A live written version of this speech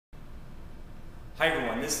Hi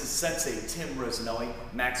everyone, this is Sensei Tim Rosanelli,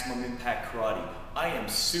 Maximum Impact Karate. I am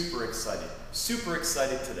super excited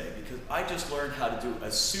today because I just learned how to do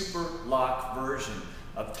a super lock version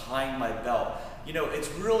of tying my belt. You know, it's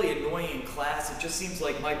really annoying in class. It just seems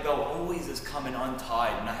like my belt always is coming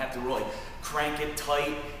untied and I have to really crank it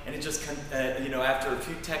tight, and it just, you know, after a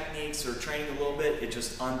few techniques or training a little bit, it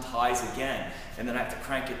just unties again, and then I have to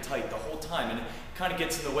crank it tight the whole time, and it kind of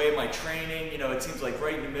gets in the way of my training. You know, it seems like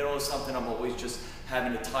right in the middle of something I'm always just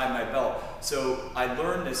having to tie my belt. So I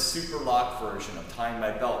learned this super lock version of tying my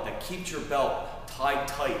belt that keeps your belt tied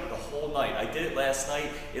tight the whole night. I did it last night.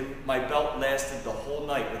 My belt lasted the whole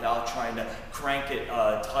night without trying to crank it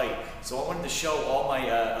tight. So I wanted to show all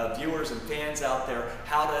my viewers and fans out there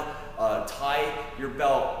how to tie your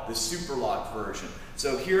belt the super lock version.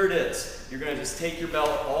 So here it is. You're going to just take your belt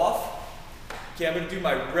off. Okay, I'm going to do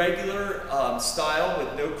my regular style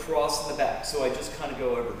with no cross in the back. So I just kind of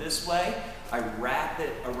go over this way. I wrap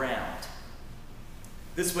it around.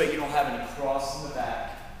 This way you don't have any cross in the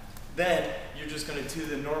back. Then you're just going to do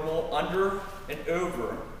the normal under and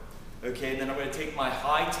over. Okay, then I'm going to take my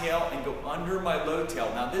high tail and go under my low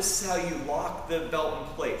tail. Now this is how you lock the belt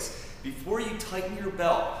in place. Before you tighten your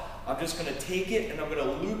belt, I'm just going to take it and I'm going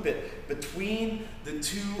to loop it between the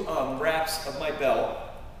two wraps of my belt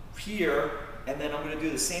here, and then I'm going to do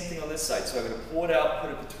the same thing on this side. So I'm going to pull it out,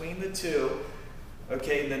 put it between the two.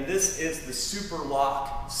 Okay, and then this is the super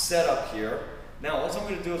lock setup here. Now all I'm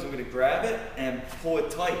going to do is I'm going to grab it and pull it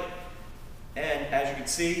tight. And as you can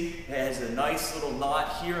see, it has a nice little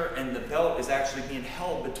knot here, and the belt is actually being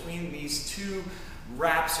held between these two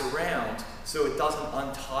wraps around so it doesn't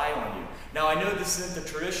untie on you. Now I know this isn't the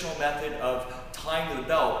traditional method of tying the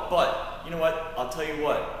belt, but you know what? I'll tell you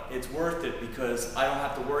what, it's worth it because I don't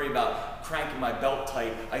have to worry about cranking my belt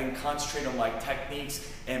tight. I can concentrate on my techniques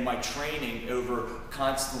and my training over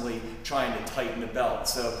constantly trying to tighten the belt.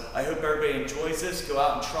 So I hope everybody enjoys this. Go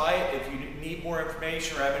out and try it. If you need more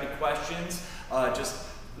information or have any questions, just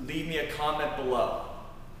leave me a comment below.